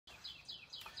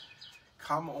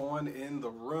Come on in the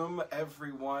room,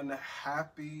 everyone.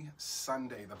 Happy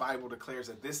Sunday. The Bible declares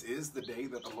that this is the day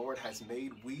that the Lord has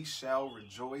made. We shall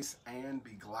rejoice and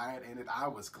be glad in it. I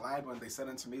was glad when they said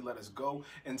unto me, let us go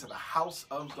into the house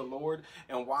of the Lord.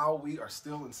 And while we are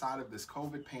still inside of this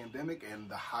COVID pandemic, and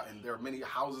there are many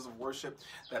houses of worship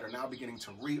that are now beginning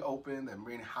to reopen, and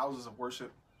many houses of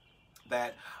worship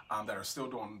that are still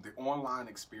doing the online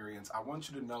experience, I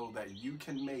want you to know that you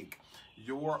can make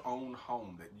your own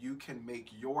home, that you can make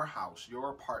your house,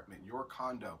 your apartment, your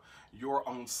condo, your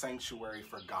own sanctuary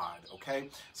for God, okay?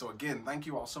 So again, thank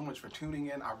you all so much for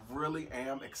tuning in. I really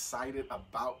am excited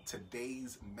about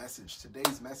today's message.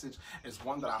 Today's message is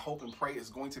one that I hope and pray is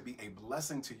going to be a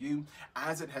blessing to you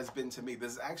as it has been to me.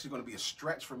 This is actually going to be a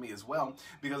stretch for me as well,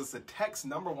 because it's a text,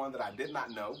 number one, that I did not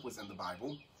know was in the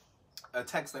Bible. A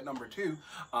text that number two,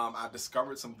 I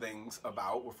discovered some things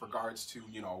about with regards to,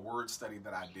 a word study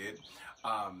that I did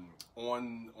on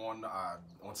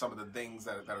some of the things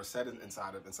that are said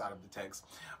inside of the text.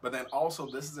 But then also,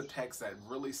 this is a text that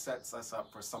really sets us up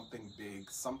for something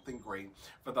big, something great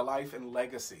for the life and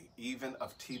legacy, even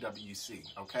of TWC.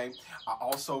 Okay.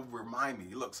 Also remind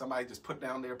me. Look, somebody just put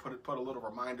down there, put a little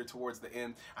reminder towards the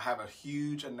end. I have a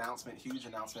huge announcement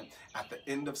at the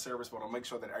end of service, but I'll make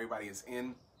sure that everybody is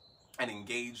in and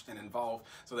engaged and involved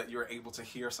so that you're able to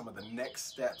hear some of the next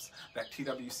steps that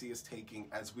TWC is taking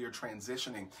as we are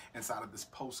transitioning inside of this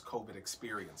post-COVID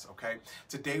experience, okay?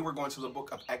 Today we're going to the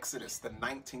book of Exodus, the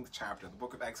 19th chapter, the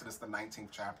book of Exodus, the 19th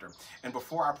chapter. And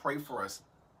before I pray for us,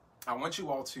 I want you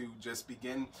all to just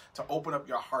begin to open up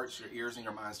your hearts, your ears, and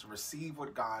your minds to receive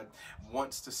what God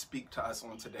wants to speak to us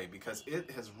on today, because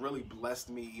it has really blessed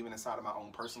me even inside of my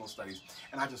own personal studies.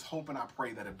 And I just hope and I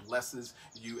pray that it blesses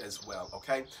you as well,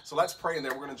 okay? So let's pray, and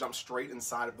then we're going to jump straight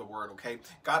inside of the word, okay?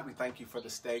 God, we thank you for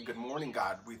this day. Good morning,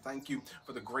 God. We thank you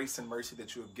for the grace and mercy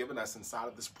that you have given us inside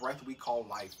of this breath we call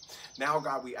life. Now,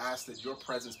 God, we ask that your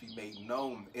presence be made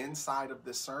known inside of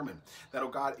this sermon, that, oh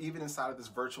God, even inside of this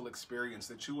virtual experience,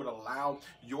 that you would allow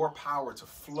your power to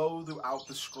flow throughout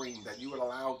the screen, that you would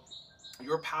allow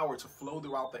your power to flow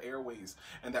throughout the airways,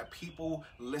 and that people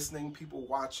listening, people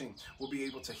watching will be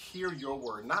able to hear your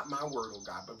word, not my word, oh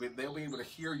God, but they'll be able to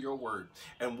hear your word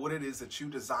and what it is that you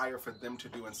desire for them to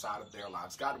do inside of their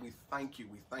lives. God, we thank you,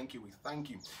 we thank you, we thank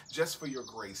you just for your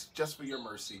grace, just for your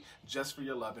mercy, just for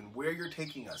your love, and where you're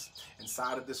taking us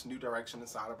inside of this new direction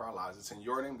inside of our lives. It's in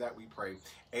your name that we pray.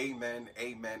 Amen,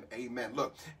 amen, amen.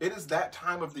 Look, it is that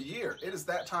time of the year. It is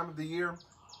that time of the year.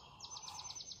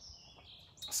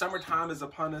 Summertime is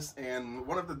upon us, and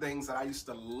one of the things that I used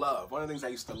to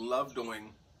love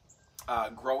doing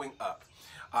growing up,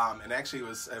 and actually it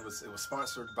was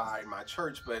sponsored by my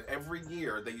church, but every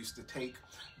year they used to take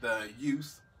the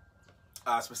youth,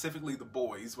 specifically the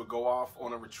boys, would go off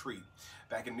on a retreat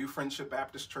back in New Friendship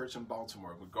Baptist Church in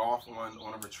Baltimore. Would go off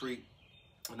on a retreat.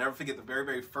 I'll never forget the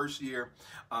very first year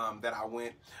that I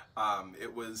went.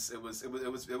 It was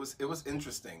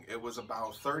interesting. It was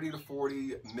about 30 to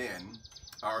 40 men,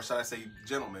 or should I say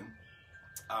gentlemen,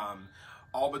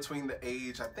 all between the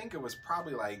age, I think it was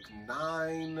probably like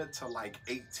 9 to like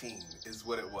 18 is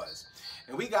what it was.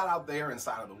 And we got out there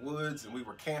inside of the woods and we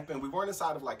were camping. We weren't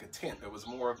inside of like a tent. It was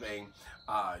more of a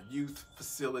youth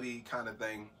facility kind of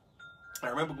thing. I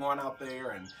remember going out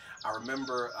there, and I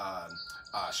remember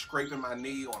scraping my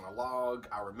knee on a log.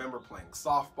 I remember playing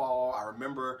softball. I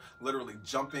remember literally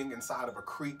jumping inside of a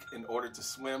creek in order to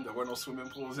swim. There were no swimming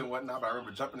pools and whatnot, but I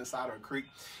remember jumping inside of a creek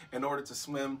in order to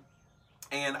swim.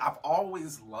 And I've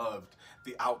always loved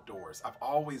the outdoors. I've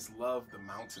always loved the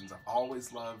mountains. I've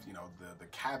always loved, the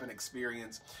cabin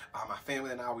experience. My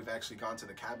family and I, we've actually gone to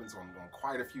the cabins on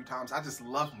quite a few times. I just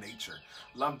love nature.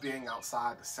 Love being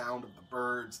outside, the sound of the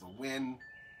birds, the wind,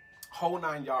 whole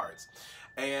 9 yards.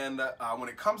 And when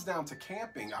it comes down to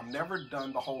camping, I've never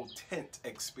done the whole tent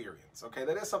experience. Okay,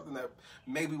 that is something that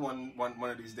maybe one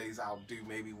of these days I'll do,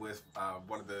 maybe with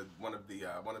one of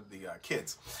the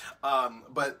kids.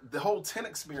 But the whole tent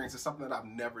experience is something that I've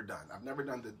never done. I've never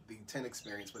done the tent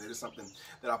experience, but it is something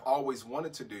that I've always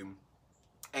wanted to do.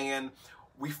 And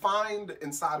we find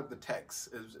inside of the text,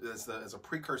 as a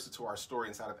precursor to our story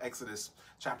inside of Exodus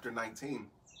chapter 19,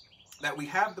 that we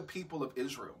have the people of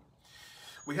Israel.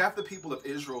 We have the people of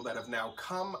Israel that have now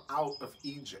come out of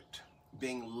Egypt,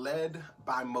 being led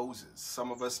by Moses.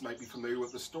 Some of us might be familiar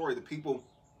with the story. The people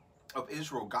of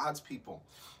Israel, God's people,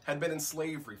 had been in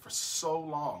slavery for so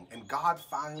long, and God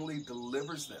finally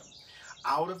delivers them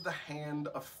out of the hand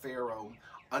of Pharaoh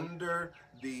under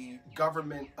the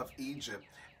government of Egypt,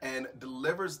 and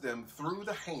delivers them through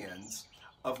the hands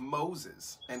of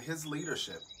Moses and his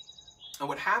leadership. And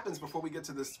what happens before we get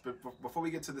to this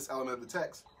element of the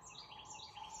text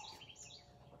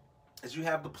is you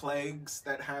have the plagues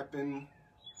that happen.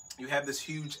 You have this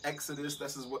huge exodus.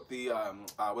 This is what the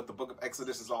book of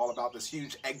Exodus is all about, this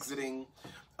huge exiting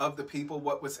of the people.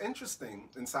 What was interesting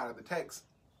inside of the text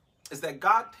is that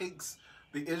God takes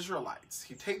the Israelites,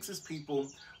 he takes his people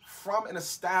from an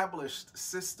established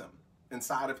system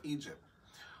inside of Egypt,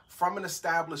 from an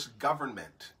established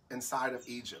government inside of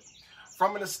Egypt,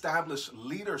 from an established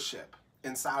leadership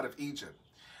inside of Egypt,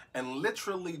 and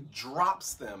literally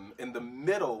drops them in the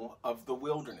middle of the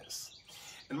wilderness.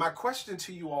 And my question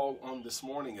to you all on this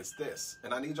morning is this,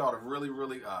 and I need y'all to really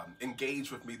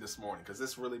engage with me this morning, because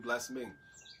this really blessed me.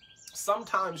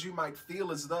 Sometimes you might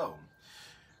feel as though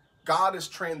God is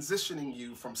transitioning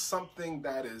you from something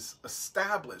that is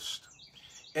established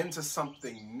into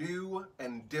something new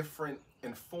and different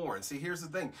and foreign. See, here's the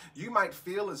thing. You might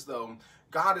feel as though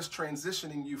God is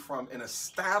transitioning you from an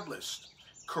established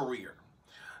career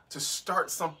to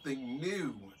start something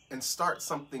new and start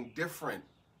something different,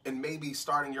 and maybe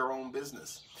starting your own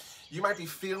business. You might be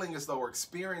feeling as though, or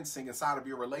experiencing inside of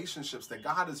your relationships, that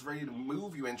God is ready to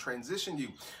move you and transition you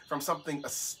from something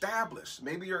established.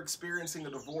 Maybe you're experiencing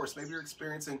a divorce. Maybe you're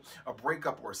experiencing a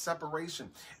breakup or a separation.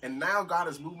 And now God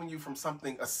is moving you from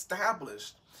something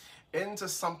established into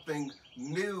something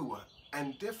new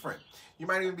and different. You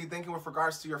might even be thinking with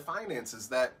regards to your finances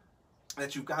that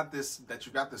you've got this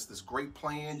great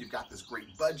plan, you've got this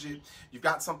great budget, you've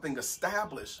got something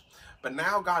established, but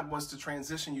now God wants to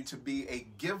transition you to be a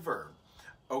giver,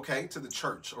 okay, to the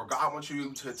church, or God wants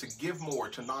you to give more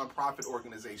to nonprofit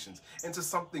organizations, into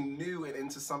something new and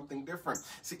into something different.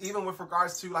 See, even with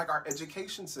regards to like our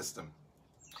education system,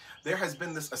 there has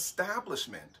been this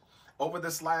establishment over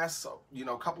this last,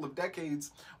 couple of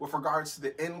decades with regards to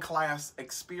the in-class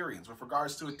experience, with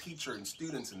regards to a teacher and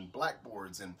students and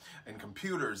blackboards and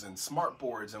computers and smart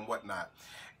boards and whatnot.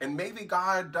 And maybe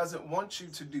God doesn't want you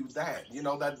to do that.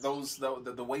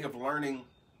 The way of learning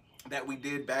that we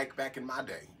did back in my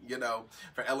day,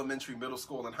 for elementary, middle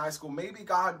school, and high school. Maybe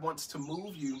God wants to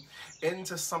move you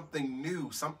into something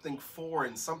new, something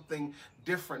foreign, something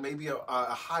different, maybe a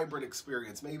hybrid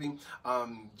experience, maybe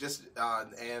just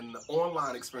an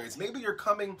online experience. Maybe you're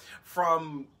coming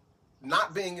from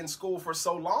not being in school for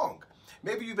so long.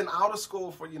 Maybe you've been out of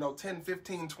school for, 10,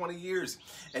 15, 20 years,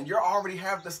 and you already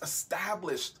have this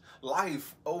established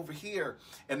life over here.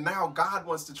 And now God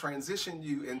wants to transition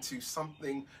you into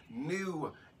something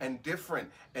new and different,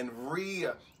 and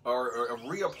reapplying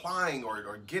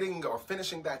or getting or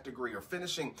finishing that degree, or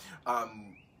finishing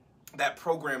that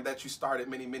program that you started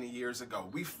many years ago.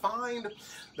 We find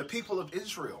the people of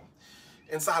Israel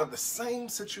inside of the same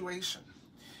situation.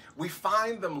 We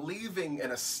find them leaving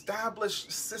an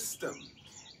established system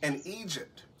in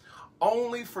Egypt,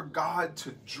 only for God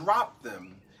to drop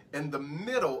them in the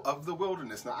middle of the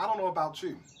wilderness. Now, I don't know about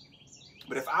you,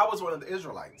 but if I was one of the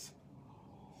Israelites,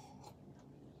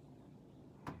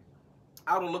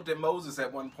 I would have looked at Moses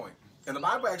at one point. And the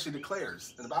Bible actually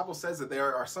declares, and the Bible says that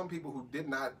there are some people who did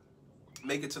not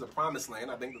make it to the promised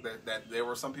land. I think that there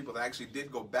were some people that actually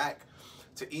did go back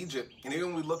to Egypt. And even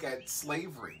when we look at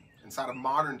slavery inside of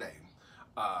modern day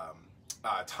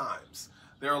times,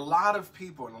 there are a lot of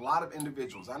people and a lot of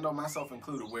individuals, I know myself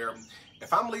included, where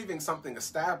if I'm leaving something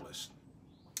established,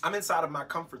 I'm inside of my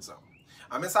comfort zone.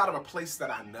 I'm inside of a place that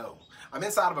I know. I'm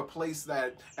inside of a place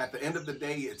that at the end of the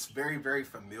day, it's very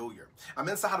familiar. I'm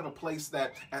inside of a place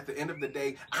that at the end of the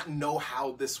day, I know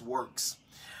how this works.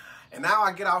 And now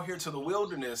I get out here to the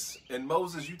wilderness, and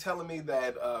Moses, you telling me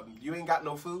that you ain't got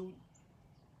no food?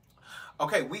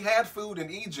 Okay, we had food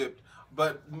in Egypt,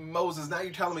 but Moses, now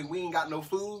you're telling me we ain't got no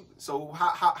food? So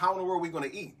how in the world are we going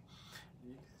to eat?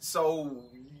 So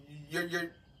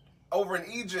you're over in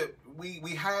Egypt,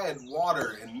 we had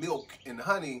water and milk and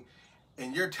honey,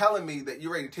 and you're telling me that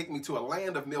you're ready to take me to a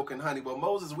land of milk and honey. Well,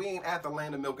 Moses, we ain't at the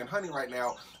land of milk and honey right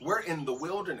now. We're in the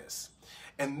wilderness.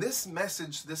 And this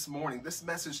message this morning, this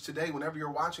message today, whenever you're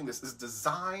watching this, is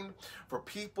designed for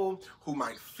people who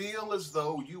might feel as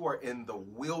though you are in the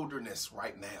wilderness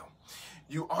right now.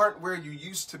 You aren't where you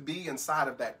used to be inside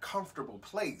of that comfortable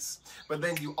place, but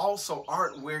then you also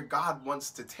aren't where God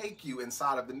wants to take you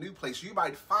inside of the new place. You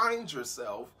might find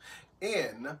yourself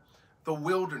in the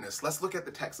wilderness. Let's look at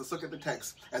the text. Let's look at the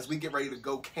text as we get ready to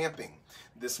go camping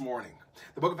this morning.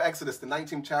 The book of Exodus, the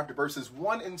 19th chapter, verses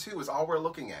 1 and 2 is all we're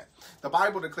looking at. The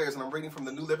Bible declares, and I'm reading from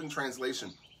the New Living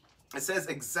Translation, it says,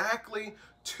 exactly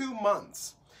 2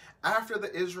 months after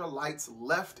the Israelites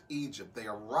left Egypt, they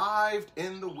arrived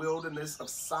in the wilderness of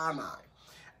Sinai.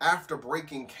 After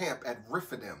breaking camp at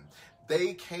Rephidim,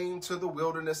 they came to the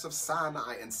wilderness of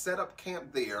Sinai and set up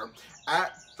camp there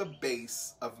at the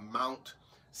base of Mount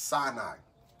Sinai.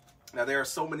 Now, there are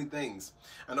so many things.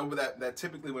 I know that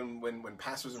typically when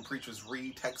pastors and preachers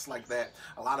read texts like that,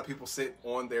 a lot of people sit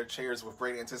on their chairs with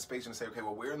great anticipation and say, okay,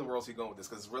 well, where in the world is he going with this?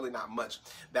 Because there's really not much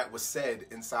that was said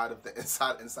inside of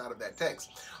that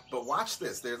text. But watch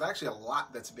this. There's actually a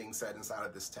lot that's being said inside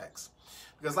of this text.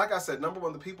 Because like I said, number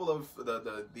one, the people of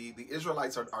the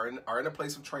Israelites are in a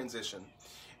place of transition.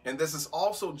 And this is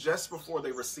also just before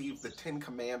they receive the 10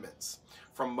 Commandments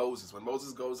from Moses. When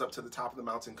Moses goes up to the top of the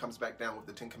mountain, comes back down with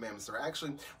the 10 Commandments. They're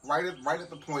actually right at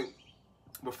the point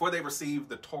before they receive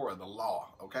the Torah, the law,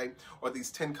 okay? Or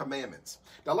these 10 Commandments.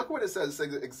 Now look what it says. It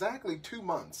says exactly 2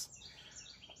 months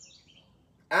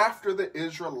after the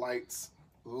Israelites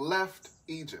left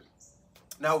Egypt.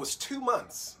 Now it was 2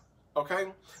 months, okay?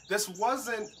 This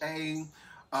wasn't a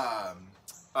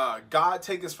God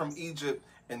take us from Egypt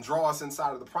and draw us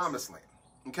inside of the promised land.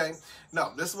 Okay?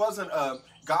 No, this wasn't a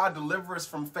God deliver us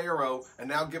from Pharaoh and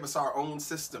now give us our own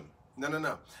system.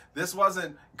 No. This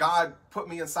wasn't God put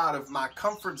me inside of my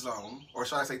comfort zone, or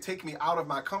should I say take me out of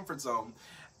my comfort zone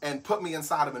and put me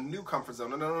inside of a new comfort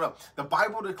zone. No. The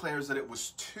Bible declares that it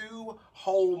was 2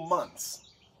 whole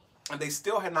months and they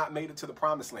still had not made it to the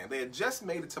promised land. They had just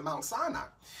made it to Mount Sinai.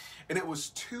 And it was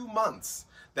 2 months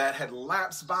that had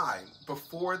lapsed by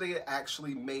before they had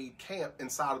actually made camp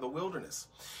inside of the wilderness.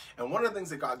 And one of the things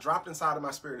that God dropped inside of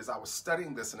my spirit as I was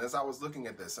studying this and as I was looking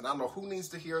at this, and I don't know who needs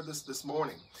to hear this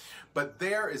morning, but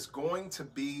there is going to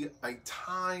be a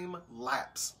time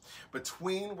lapse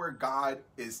between where God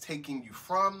is taking you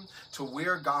from to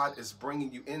where God is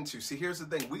bringing you into. See, here's the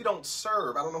thing. We don't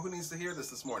serve, I don't know who needs to hear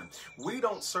this morning, we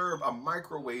don't serve a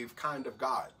microwave kind of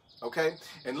God. Okay,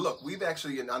 and look, we've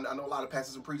actually, and I know a lot of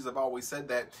pastors and preachers have always said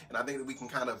that, and I think that we can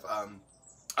kind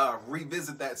of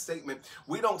revisit that statement.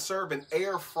 We don't serve an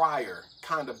air fryer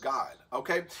kind of God,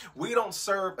 okay? We don't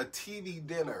serve a TV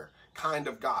dinner kind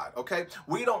of God, okay?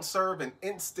 We don't serve an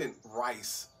instant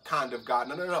rice kind of God.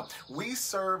 No. We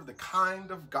serve the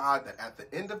kind of God that at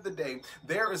the end of the day,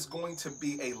 there is going to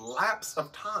be a lapse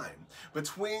of time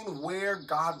between where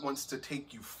God wants to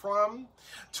take you from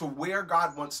to where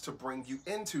God wants to bring you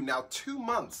into. Now, 2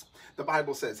 months, the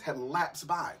Bible says, had lapsed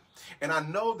by. And I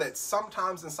know that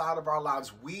sometimes inside of our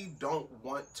lives, we don't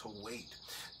want to wait.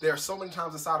 There are so many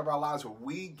times inside of our lives where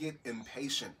we get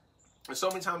impatient. There's so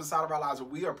many times inside of our lives where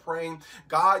we are praying,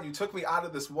 God, you took me out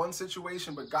of this one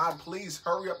situation, but God, please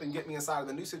hurry up and get me inside of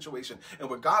the new situation. And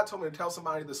what God told me to tell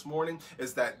somebody this morning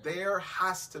is that there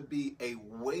has to be a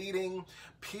waiting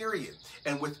period.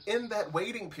 And within that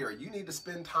waiting period, you need to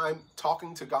spend time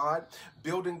talking to God,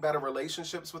 building better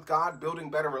relationships with God, building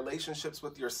better relationships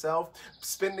with yourself,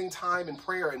 spending time in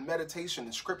prayer and meditation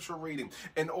and scripture reading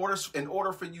in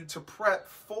order for you to prep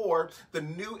for the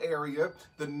new area,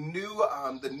 the new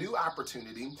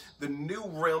opportunity, the new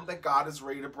realm that God is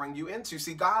ready to bring you into.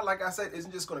 See, God, like I said,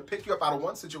 isn't just going to pick you up out of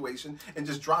one situation and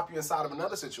just drop you inside of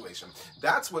another situation.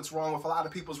 That's what's wrong with a lot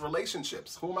of people's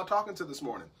relationships. Who am I talking to this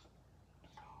morning?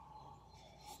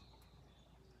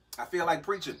 I feel like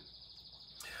preaching.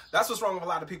 That's what's wrong with a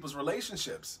lot of people's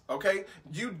relationships, okay?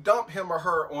 You dump him or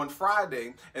her on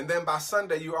Friday, and then by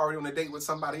Sunday, you're already on a date with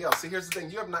somebody else. See, here's the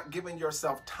thing. You have not given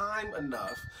yourself time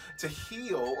enough to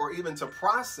heal or even to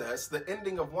process the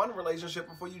ending of one relationship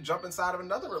before you jump inside of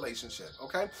another relationship,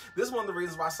 okay? This is one of the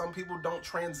reasons why some people don't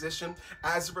transition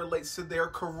as it relates to their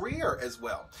career as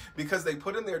well, because they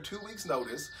put in their 2 weeks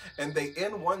notice, and they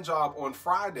end one job on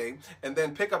Friday, and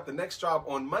then pick up the next job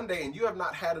on Monday, and you have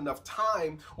not had enough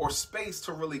time or space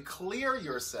to really clear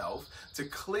yourself, to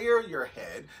clear your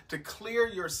head, to clear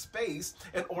your space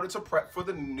in order to prep for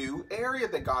the new area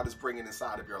that God is bringing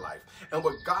inside of your life. And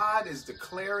what God is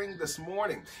declaring this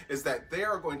morning is that there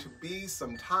are going to be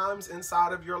some times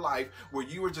inside of your life where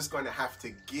you are just going to have to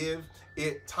give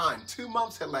it time. 2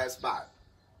 months had passed by.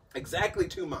 Exactly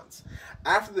 2 months.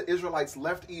 After the Israelites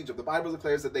left Egypt, the Bible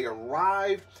declares that they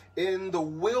arrived in the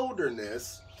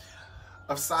wilderness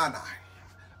of Sinai.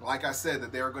 Like I said,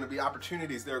 that there are going to be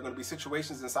opportunities, there are going to be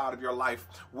situations inside of your life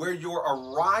where your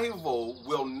arrival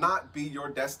will not be your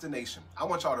destination. I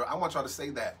want y'all to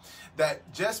say that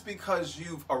just because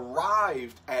you've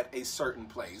arrived at a certain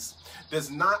place does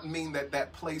not mean that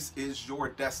that place is your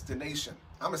destination.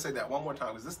 I'm gonna say that one more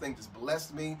time because this thing just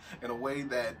blessed me in a way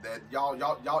that y'all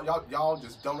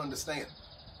just don't understand.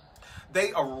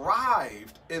 They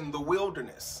arrived in the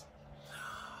wilderness,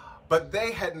 but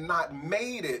they had not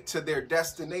made it to their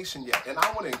destination yet. And I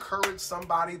want to encourage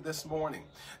somebody this morning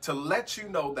to let you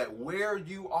know that where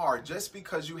you are, just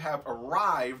because you have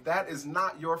arrived, that is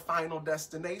not your final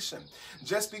destination.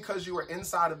 Just because you are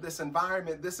inside of this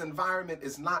environment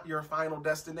is not your final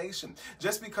destination.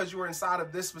 Just because you are inside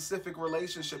of this specific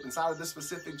relationship, inside of this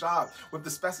specific job, with the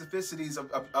specificities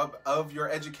of your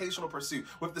educational pursuit,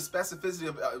 with the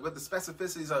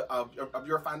specificities of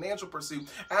your financial pursuit,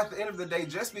 at the end of the day,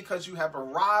 just because you have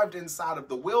arrived inside of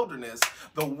the wilderness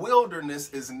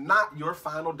is not your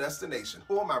final destination.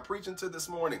 Who am I preaching to this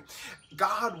morning?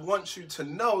 God wants you to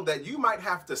know that you might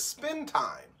have to spend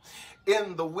time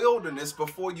in the wilderness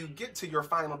before you get to your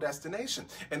final destination.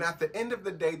 And at the end of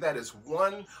the day, that is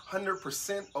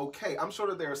 100% okay. I'm sure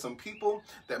that there are some people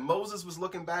that Moses was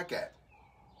looking back at.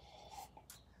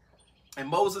 And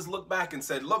Moses looked back and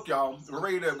said, look, y'all, we're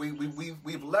ready to,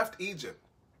 we've left Egypt.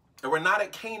 And we're not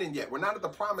at Canaan yet. We're not at the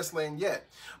promised land yet.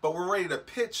 But we're ready to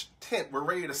pitch tent. We're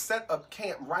ready to set up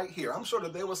camp right here. I'm sure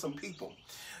that there were some people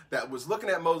that was looking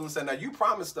at Moses and said, now you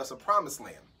promised us a promised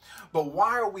land. But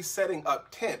why are we setting up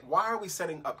tent? Why are we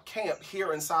setting up camp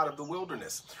here inside of the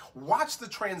wilderness? Watch the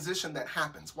transition that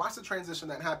happens. Watch the transition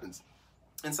that happens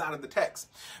inside of the text,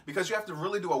 because you have to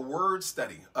really do a word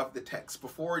study of the text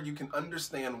before you can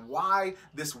understand why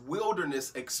this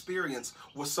wilderness experience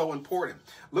was so important.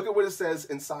 Look at what it says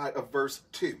inside of verse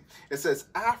 2. It says,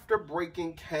 after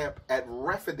breaking camp at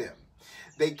Rephidim,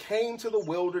 they came to the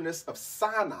wilderness of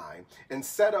Sinai and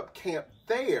set up camp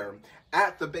there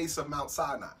at the base of Mount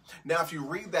Sinai. Now, if you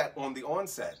read that on the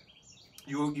onset,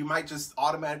 you might just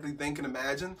automatically think and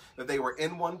imagine that they were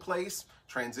in one place,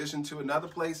 transitioned to another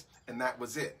place, and that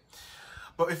was it.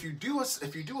 But if you do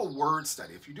a word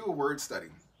study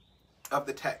of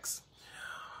the text,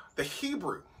 the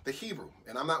Hebrew,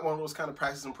 and I'm not one of those kind of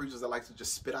practicing preachers that like to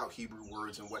just spit out Hebrew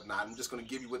words and whatnot. I'm just going to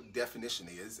give you what the definition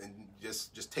is and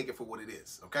just take it for what it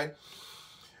is, okay?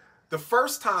 The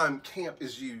first time camp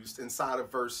is used inside of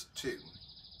verse 2,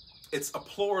 it's a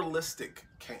pluralistic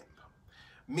camp,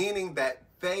 meaning that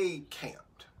they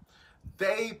camped.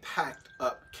 They packed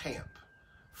up camp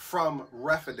from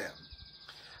Rephidim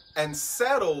and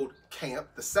settled camp.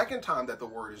 The second time that the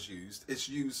word is used, it's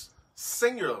used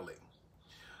singularly.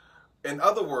 In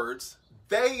other words,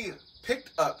 they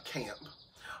picked up camp,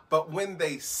 but when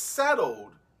they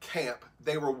settled camp,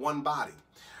 they were one body.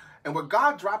 And what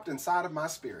God dropped inside of my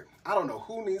spirit, I don't know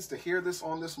who needs to hear this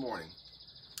on this morning,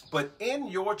 but in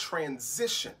your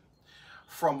transition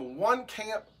from one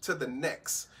camp to the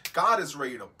next, God is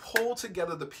ready to pull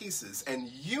together the pieces and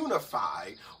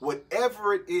unify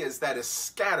whatever it is that is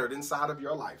scattered inside of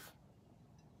your life.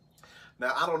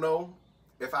 Now, I don't know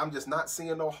if I'm just not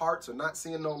seeing no hearts or not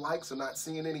seeing no likes or not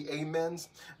seeing any amens.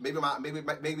 Maybe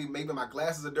my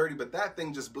glasses are dirty, but that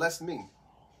thing just blessed me.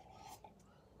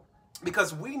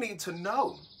 Because we need to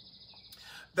know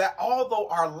that although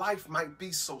our life might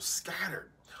be so scattered,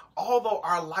 although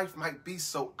our life might be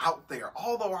so out there,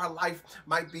 although our life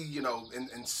might be,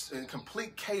 in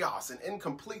complete chaos and in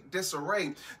complete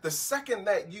disarray, the second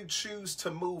that you choose to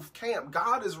move camp,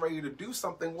 God is ready to do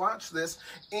something, watch this,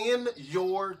 in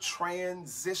your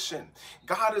transition.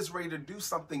 God is ready to do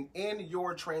something in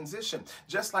your transition,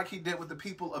 just like he did with the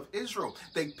people of Israel.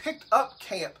 They picked up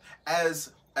camp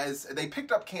as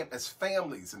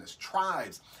families and as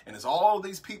tribes and as all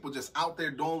these people just out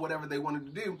there doing whatever they wanted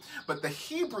to do. But the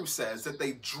Hebrew says that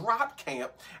they dropped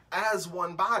camp as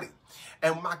one body.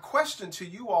 And my question to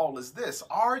you all is this: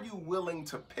 are you willing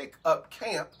to pick up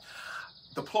camp,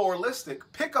 the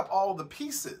pluralistic, pick up all the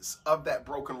pieces of that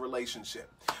broken relationship,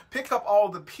 pick up all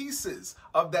the pieces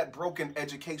of that broken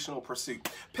educational pursuit,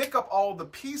 pick up all the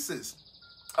pieces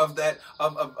of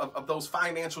those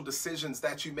financial decisions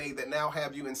that you made that now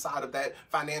have you inside of that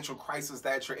financial crisis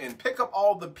that you're in. Pick up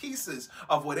all the pieces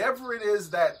of whatever it is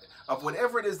that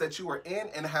you are in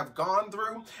and have gone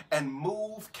through and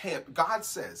move camp. God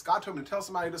told me to tell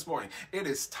somebody this morning, it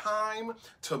is time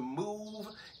to move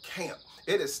camp.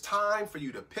 It is time for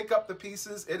you to pick up the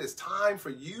pieces. It is time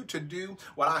for you to do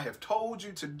what I have told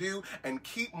you to do and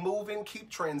keep moving,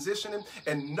 keep transitioning,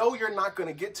 and know you're not going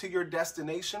to get to your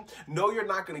destination. Know you're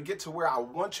not going to get to where I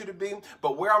want you to be,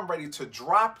 but where I'm ready to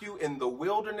drop you in the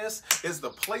wilderness is the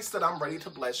place that I'm ready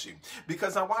to bless you.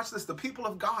 Because now watch this, the people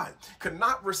of God could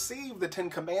not receive the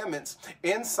 10 Commandments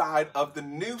inside of the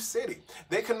new city.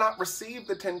 They could not receive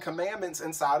the 10 Commandments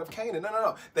inside of Canaan.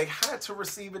 No. They had to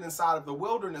receive it inside of the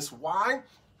wilderness. Why?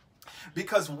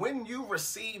 Because when you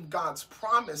receive God's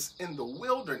promise in the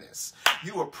wilderness,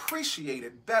 you appreciate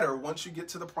it better once you get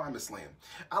to the promised land.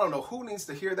 I don't know who needs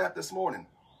to hear that this morning,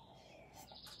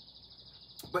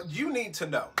 but you need to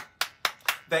know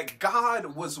that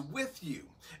God was with you,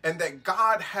 and that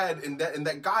God had, and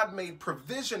that God made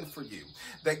provision for you,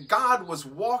 that God was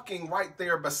walking right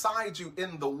there beside you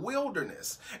in the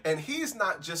wilderness, and he's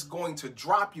not just going to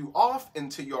drop you off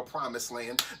into your promised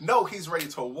land. No, he's ready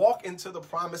to walk into the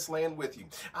promised land with you.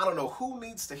 I don't know who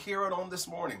needs to hear it on this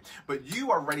morning, but you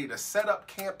are ready to set up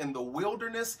camp in the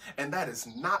wilderness, and that is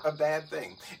not a bad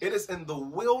thing. It is in the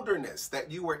wilderness that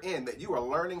you are in that you are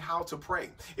learning how to pray.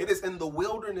 It is in the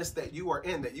wilderness that you are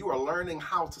in that you are learning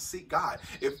how to seek God.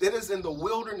 If it is in the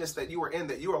wilderness that you are in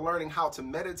that you are learning how to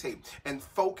meditate and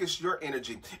focus your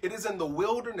energy. It is in the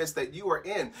wilderness that you are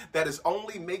in that is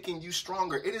only making you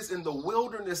stronger. It is in the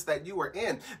wilderness that you are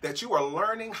in that you are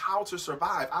learning how to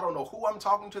survive. I don't know who I'm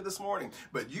talking to this morning,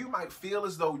 but you might feel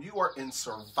as though you are in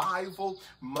survival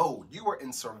mode. You are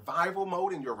in survival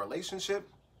mode in your relationship.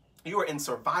 You are in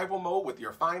survival mode with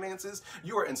your finances.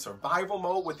 You are in survival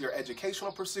mode with your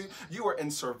educational pursuit. You are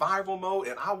in survival mode.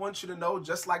 And I want you to know,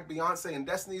 just like Beyonce and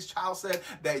Destiny's Child said,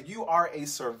 that you are a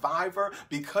survivor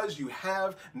because you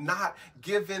have not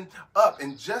given up.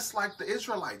 And just like the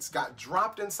Israelites got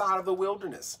dropped inside of the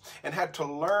wilderness and had to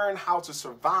learn how to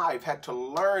survive, had to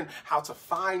learn how to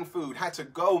find food, had to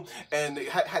go and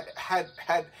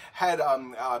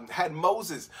had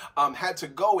Moses had to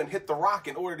go and hit the rock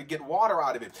in order to get water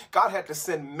out of it. God had to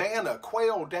send manna,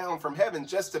 quail down from heaven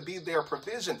just to be their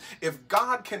provision. If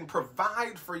God can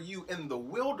provide for you in the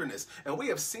wilderness, and we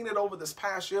have seen it over this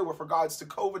past year with regards to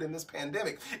COVID and this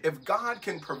pandemic, if God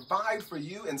can provide for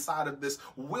you inside of this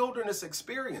wilderness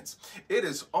experience, it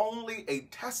is only a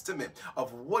testament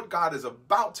of what God is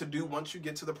about to do once you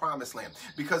get to the promised land.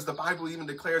 Because the Bible even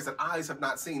declares that eyes have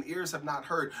not seen, ears have not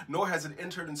heard, nor has it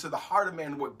entered into the heart of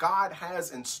man what God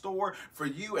has in store for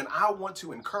you. And I want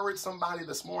to encourage somebody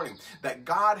this morning that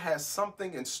God has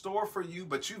something in store for you,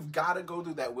 but you've got to go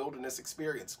through that wilderness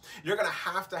experience. You're going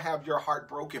to have your heart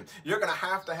broken. You're going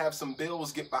to have some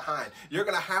bills get behind. You're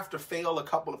going to have to fail a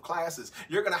couple of classes.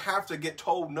 You're going to have to get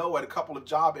told no at a couple of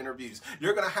job interviews.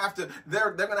 You're going to have to, they're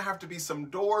going to have to be some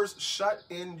doors shut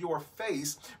in your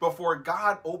face before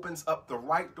God opens up the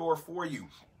right door for you.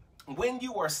 When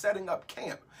you are setting up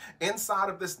camp inside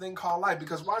of this thing called life,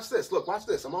 because watch this, look, watch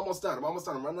this. I'm almost done.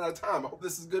 I'm running out of time. I hope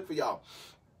this is good for y'all.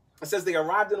 It says they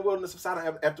arrived in the wilderness of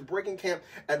Sinai. After breaking camp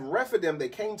at Rephidim, they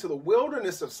came to the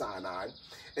wilderness of Sinai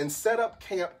and set up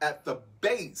camp at the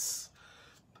base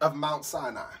of Mount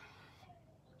Sinai.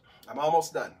 I'm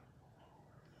almost done.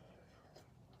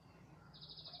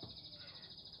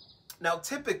 Now,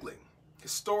 typically,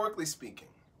 historically speaking,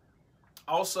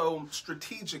 also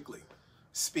strategically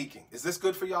speaking, is this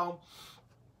good for y'all?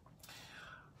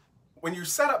 When you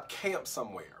set up camp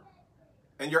somewhere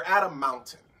and you're at a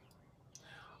mountain,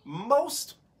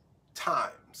 most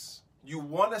times you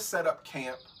want to set up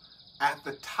camp at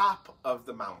the top of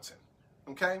the mountain,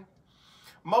 okay?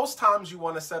 Most times you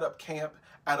want to set up camp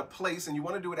at a place, and you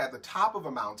want to do it at the top of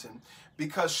a mountain,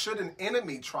 because should an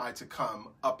enemy try to come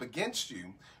up against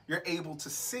you, you're able to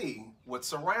see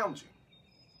what's around you.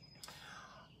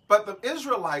 But the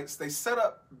Israelites, they set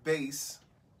up base,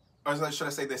 or should I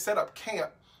say, they set up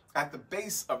camp at the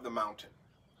base of the mountain.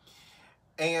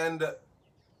 And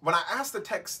when I asked the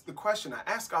text the question, I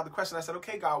asked God the question, I said,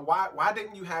 okay, God, why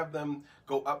didn't you have them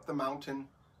go up the mountain?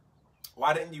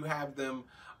 Why didn't you have them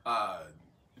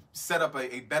set up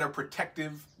a better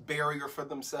protective barrier for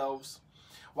themselves?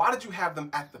 Why did you have them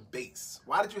at the base?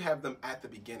 Why did you have them at the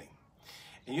beginning?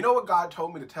 And you know what God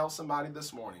told me to tell somebody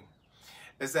this morning?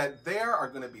 Is that there are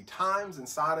going to be times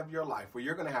inside of your life where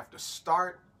you're going to have to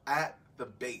start at the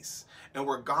base, and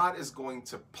where God is going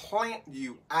to plant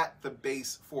you at the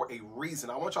base for a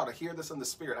reason. I want y'all to hear this in the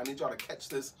spirit. I need y'all to catch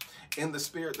this in the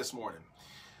spirit this morning.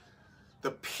 The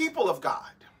people of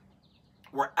God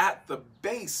were at the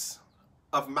base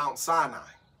of Mount Sinai.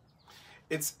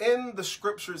 It's in the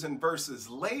scriptures and verses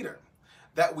later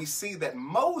that we see that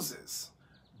Moses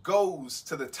goes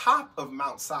to the top of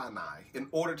Mount Sinai in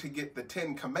order to get the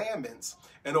 10 Commandments,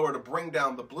 in order to bring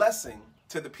down the blessing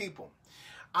to the people.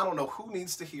 I don't know who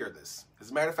needs to hear this. As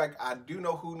a matter of fact, I do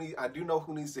know who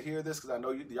needs to hear this, because I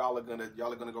know y'all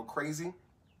are gonna go crazy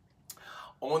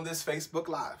on this Facebook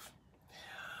Live.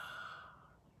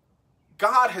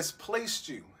 God has placed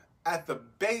you at the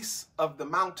base of the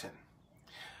mountain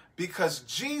because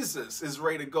Jesus is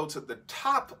ready to go to the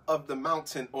top of the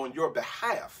mountain on your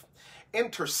behalf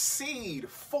intercede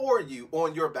for you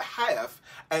on your behalf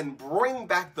and bring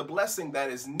back the blessing that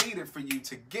is needed for you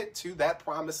to get to that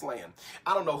promised land.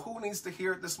 I don't know who needs to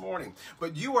hear it this morning,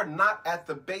 but you are not at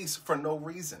the base for no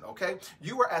reason, okay?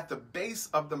 You are at the base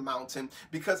of the mountain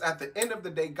because at the end of the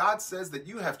day, God says that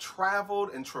you have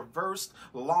traveled and traversed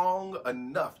long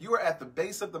enough. You are at the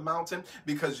base of the mountain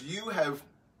because you have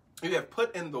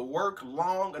put in the work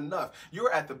long enough.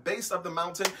 You're at the base of the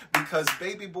mountain because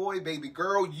baby boy, baby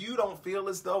girl, you don't feel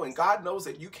as though, and God knows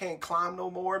that you can't climb no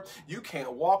more. You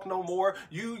can't walk no more.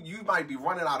 You might be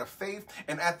running out of faith.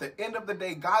 And at the end of the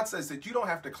day, God says that you don't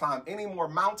have to climb any more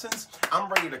mountains. I'm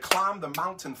ready to climb the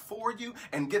mountain for you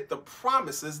and get the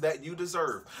promises that you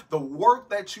deserve. The work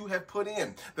that you have put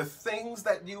in, the things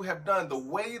that you have done, the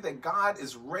way that God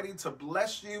is ready to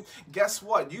bless you. Guess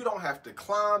what? You don't have to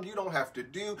climb. You don't have to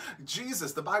do.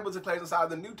 Jesus, the Bible declares inside of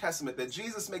the New Testament that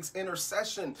Jesus makes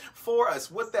intercession for us.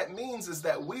 What that means is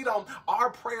that our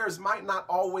prayers might not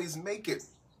always make it.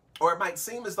 Or it might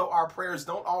seem as though our prayers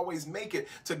don't always make it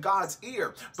to God's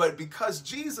ear. But because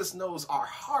Jesus knows our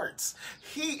hearts,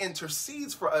 he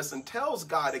intercedes for us and tells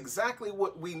God exactly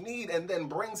what we need and then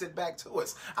brings it back to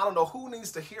us. I don't know who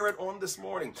needs to hear it on this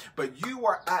morning, but you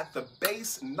are at the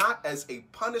base not as a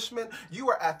punishment.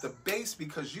 You are at the base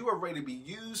because you are ready to be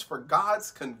used for God's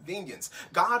convenience.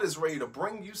 God is ready to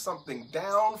bring you something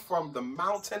down from the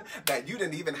mountain that you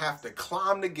didn't even have to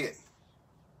climb to get.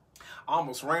 I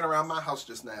almost ran around my house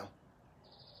just now.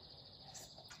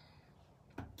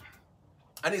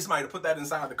 I need somebody to put that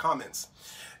inside the comments.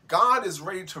 God is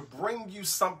ready to bring you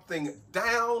something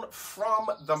down from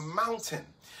the mountain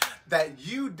that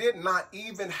you did not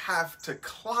even have to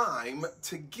climb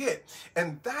to get.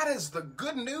 And that is the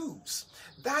good news.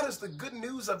 That is the good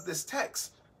news of this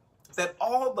text. That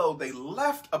although they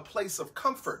left a place of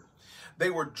comfort, they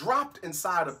were dropped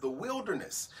inside of the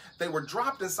wilderness. They were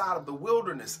dropped inside of the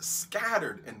wilderness,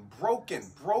 scattered and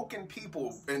broken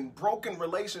people and broken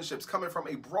relationships coming from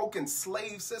a broken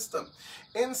slave system.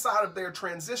 Inside of their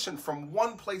transition from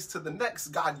one place to the next,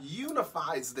 God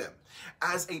unifies them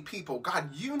as a people.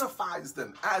 God unifies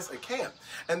them as a camp.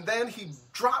 And then he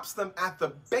drops them at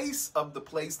the base of the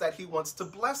place that he wants to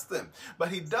bless them. But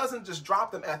he doesn't just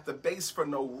drop them at the base for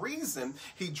no reason.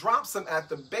 He drops them at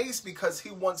the base because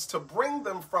he wants to bring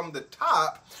them from the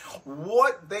top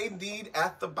what they need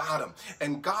at the bottom.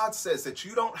 And God says that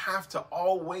you don't have to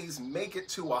always make it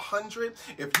to 100.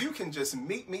 If you can just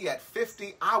meet me at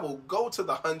 50, I will go to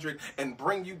the 100 and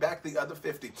bring you back the other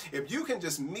 50. If you can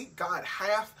just meet God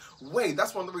halfway,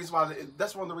 that's one of the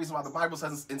reasons why the Bible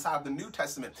says inside of the New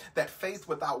Testament that faith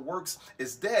without works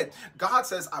is dead. God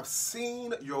says, I've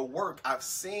seen your work. I've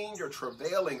seen your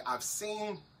travailing. I've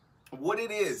seen what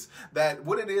it is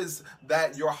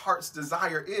that your heart's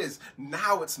desire is.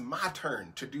 Now it's my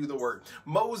turn to do the work.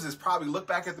 Moses probably looked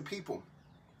back at the people,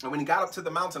 and when he got up to the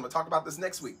mountain, we'll talk about this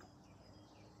next week.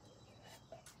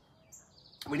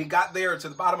 When he got there to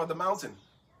the bottom of the mountain,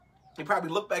 he probably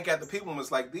looked back at the people and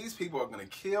was like, these people are going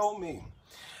to kill me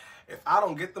if I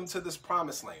don't get them to this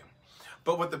promised land.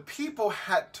 But what the people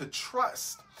had to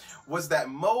trust was that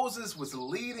Moses was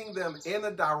leading them in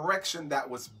a direction that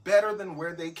was better than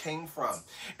where they came from.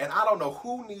 And I don't know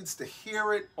who needs to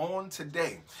hear it on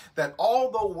today, that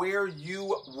although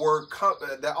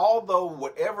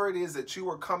whatever it is that you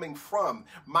were coming from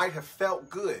might have felt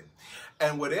good,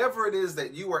 and whatever it is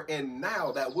that you are in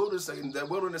now, that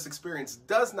wilderness experience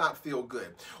does not feel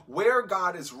good, where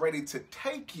God is ready to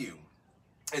take you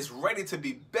is ready to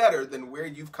be better than where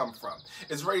you've come from.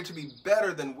 It's ready to be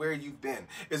better than where you've been.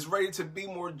 It's ready to be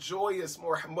more joyous,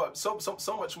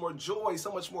 so much more joy,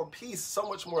 so much more peace, so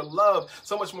much more love,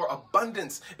 so much more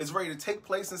abundance is ready to take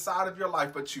place inside of your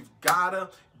life. But you've got to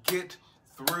get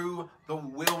through the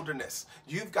wilderness.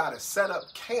 You've got to set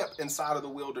up camp inside of the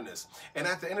wilderness. And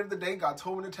at the end of the day, God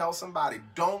told me to tell somebody,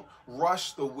 don't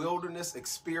rush the wilderness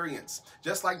experience.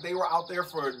 Just like they were out there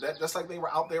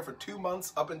for 2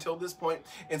 months up until this point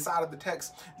inside of the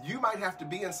text, you might have to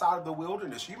be inside of the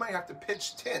wilderness. You might have to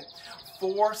pitch tent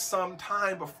for some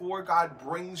time before God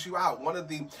brings you out. One of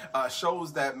the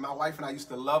shows that my wife and I used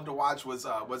to love to watch was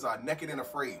Naked and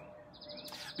Afraid.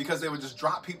 Because they would just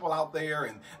drop people out there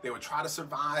and they would try to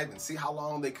survive and see how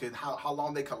long they could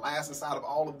last inside of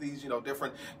all of these,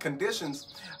 different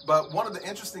conditions. But one of the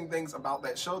interesting things about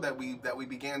that show that we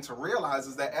began to realize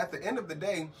is that at the end of the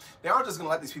day, they aren't just going to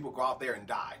let these people go out there and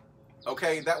die.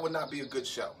 Okay, that would not be a good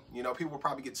show. People would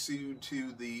probably get sued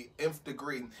to the nth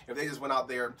degree if they just went out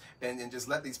there and just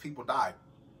let these people die.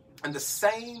 And the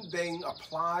same thing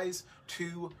applies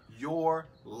to your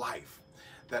life.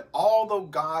 that although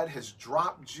God has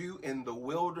dropped you in the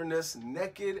wilderness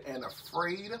naked and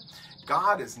afraid,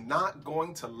 God is not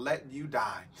going to let you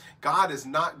die. God is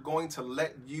not going to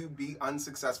let you be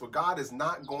unsuccessful. God is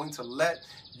not going to let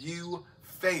you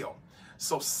fail.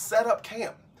 So set up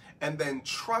camp and then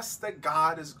trust that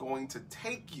God is going to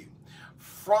take you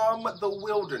from the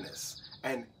wilderness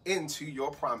and into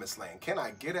your promised land. Can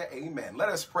I get an amen? Let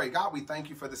us pray. God, we thank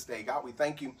you for this day. God, we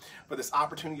thank you for this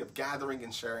opportunity of gathering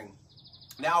and sharing.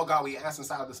 Now, God, we ask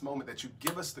inside of this moment that you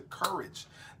give us the courage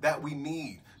that we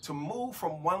need to move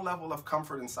from one level of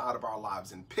comfort inside of our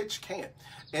lives and pitch camp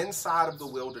inside of the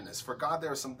wilderness. For God,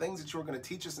 there are some things that you are going to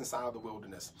teach us inside of the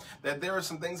wilderness, that there are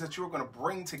some things that you are going to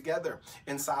bring together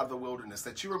inside of the wilderness,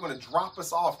 that you are going to drop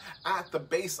us off at the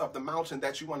base of the mountain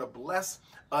that you want to bless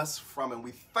us from. And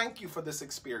we thank you for this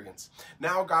experience.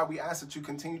 Now, God, we ask that you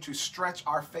continue to stretch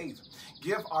our faith,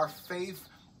 give our faith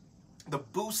the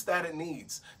boost that it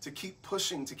needs to keep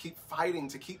pushing, to keep fighting,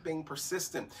 to keep being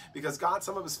persistent. Because God,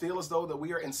 some of us feel as though that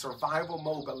we are in survival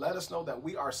mode, but let us know that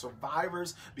we are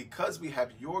survivors because we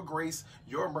have your grace,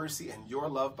 your mercy, and your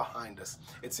love behind us.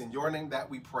 It's in your name that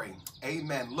we pray.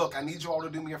 Amen. Look, I need you all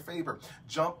to do me a favor.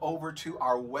 Jump over to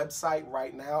our website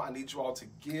right now. I need you all to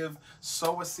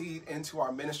sow a seed into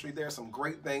our ministry. There are some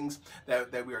great things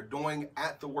that we are doing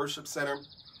at the worship center.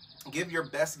 Give your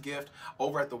best gift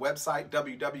over at the website,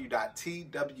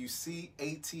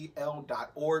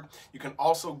 www.twcatl.org. You can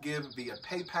also give via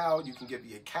PayPal. You can give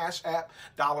via Cash App,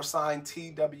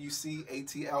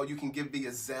 $TWCATL. You can give via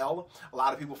Zelle. A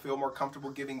lot of people feel more comfortable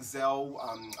giving through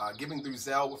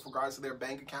Zelle with regards to their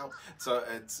bank account. So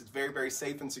it's very, very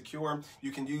safe and secure. You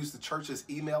can use the church's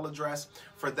email address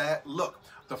for that. Look,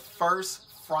 the first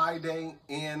Friday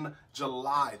in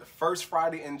July,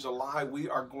 we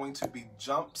are going to be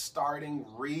jump-starting,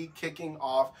 re-kicking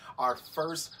off our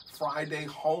first Friday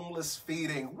homeless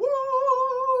feeding.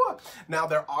 Woo! Now,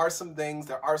 there are some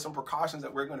precautions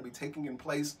that we're going to be taking in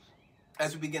place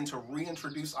as we begin to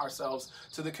reintroduce ourselves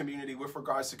to the community with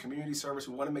regards to community service.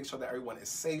 We want to make sure that everyone is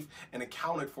safe and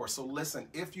accounted for. So listen,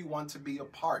 if you want to be a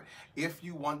part, if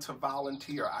you want to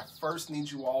volunteer, I first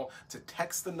need you all to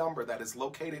text the number that is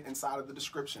located inside of the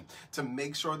description to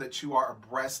make sure that you are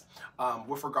abreast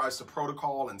with regards to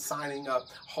protocol and signing up,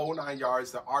 whole 9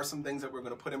 yards. There are some things that we're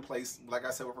going to put in place, like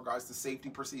I said, with regards to safety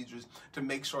procedures to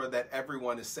make sure that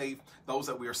everyone is safe, those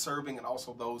that we are serving and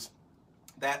also those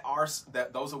that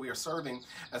we are serving,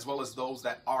 as well as those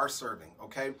that are serving.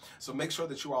 Okay, so make sure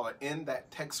that you all are in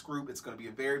that text group. It's going to be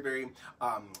a very, very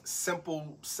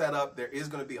simple setup. There is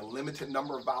going to be a limited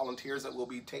number of volunteers that we'll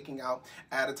be taking out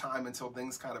at a time until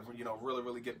things kind of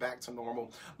really get back to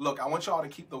normal. Look, I want you all to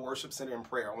keep the worship center in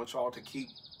prayer. I want you all to keep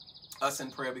us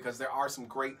in prayer, because there are some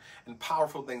great and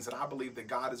powerful things that I believe that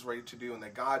God is ready to do, and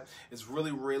that God is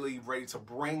really, really ready to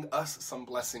bring us some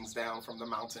blessings down from the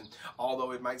mountain,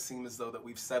 although it might seem as though that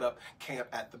we've set up camp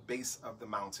at the base of the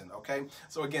mountain. Okay,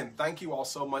 so again, thank you all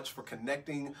so much for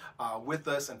connecting with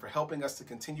us and for helping us to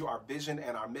continue our vision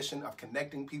and our mission of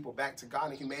connecting people back to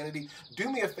God and humanity.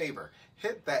 Do me a favor,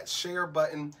 hit that share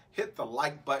button, hit the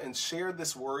like button, share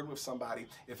this word with somebody.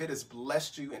 If it has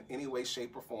blessed you in any way,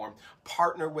 shape, or form,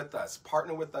 partner with us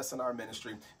in our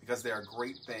ministry, because there are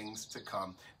great things to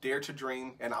come. Dare to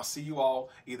dream, and I'll see you all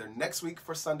either next week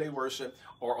for Sunday worship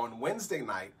or on Wednesday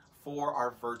night for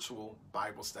our virtual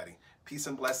Bible study. Peace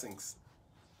and blessings.